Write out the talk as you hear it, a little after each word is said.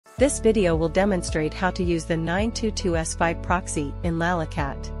This video will demonstrate how to use the 922S5 proxy in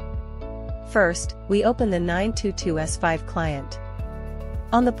LALICAT. First, we open the 922S5 client.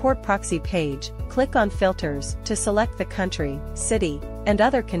 On the port proxy page, click on Filters to select the country, city, and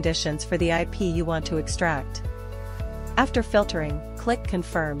other conditions for the IP you want to extract. After filtering, click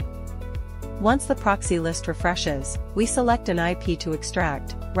Confirm. Once the proxy list refreshes, we select an IP to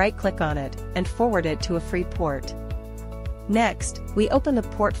extract, right-click on it, and forward it to a free port. Next, we open the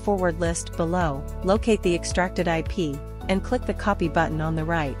port forward list below, locate the extracted IP, and click the Copy button on the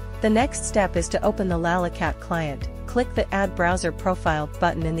right. The next step is to open the LALICAT client. Click the Add Browser Profile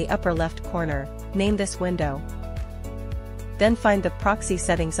button in the upper left corner, name this window. Then find the Proxy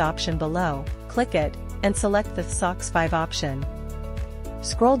Settings option below, click it, and select the SOX5 option.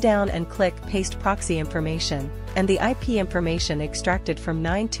 Scroll down and click Paste Proxy Information, and the IP information extracted from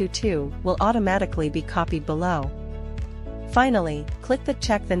 922 will automatically be copied below. Finally, click the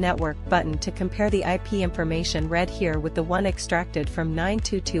Check the Network button to compare the IP information read here with the one extracted from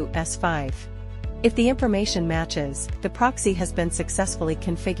 922S5. If the information matches, the proxy has been successfully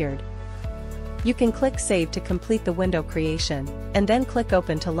configured. You can click Save to complete the window creation, and then click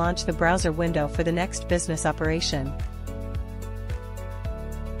Open to launch the browser window for the next business operation.